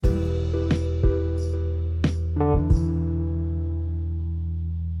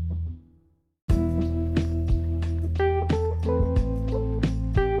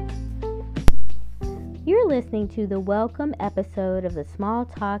listening to the welcome episode of the Small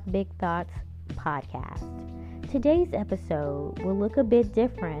Talk Big Thoughts podcast. Today's episode will look a bit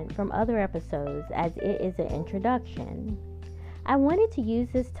different from other episodes as it is an introduction. I wanted to use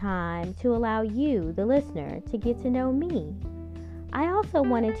this time to allow you, the listener, to get to know me. I also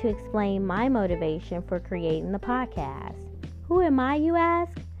wanted to explain my motivation for creating the podcast. Who am I, you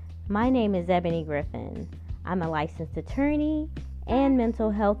ask? My name is Ebony Griffin. I'm a licensed attorney and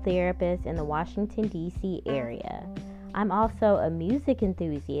mental health therapist in the Washington, D.C. area. I'm also a music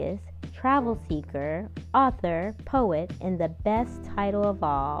enthusiast, travel seeker, author, poet, and the best title of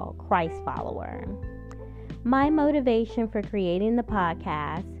all, Christ follower. My motivation for creating the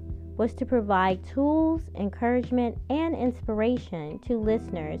podcast was to provide tools, encouragement, and inspiration to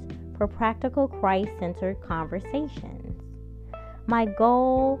listeners for practical Christ-centered conversations. My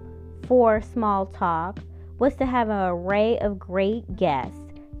goal for Small Talk was to have an array of great guests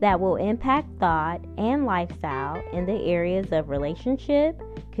that will impact thought and lifestyle in the areas of relationship,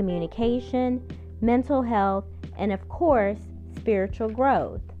 communication, mental health, and of course, spiritual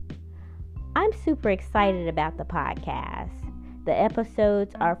growth. I'm super excited about the podcast. The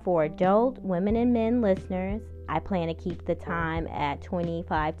episodes are for adult, women, and men listeners. I plan to keep the time at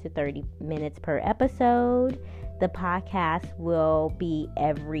 25 to 30 minutes per episode. The podcast will be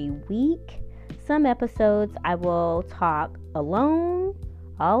every week. Some episodes I will talk alone,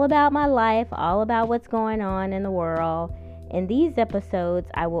 all about my life, all about what's going on in the world. In these episodes,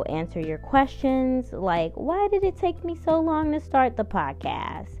 I will answer your questions like, why did it take me so long to start the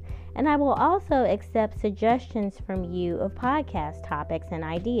podcast? And I will also accept suggestions from you of podcast topics and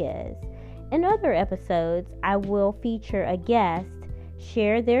ideas. In other episodes, I will feature a guest,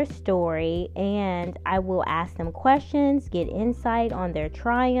 share their story, and I will ask them questions, get insight on their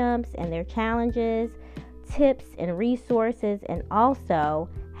triumphs and their challenges, tips and resources, and also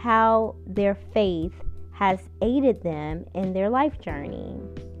how their faith has aided them in their life journey.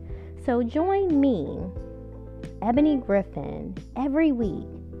 So join me, Ebony Griffin, every week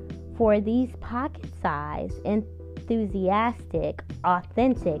for these pocket-sized, enthusiastic,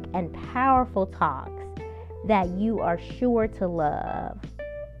 authentic, and powerful talks that you are sure to love.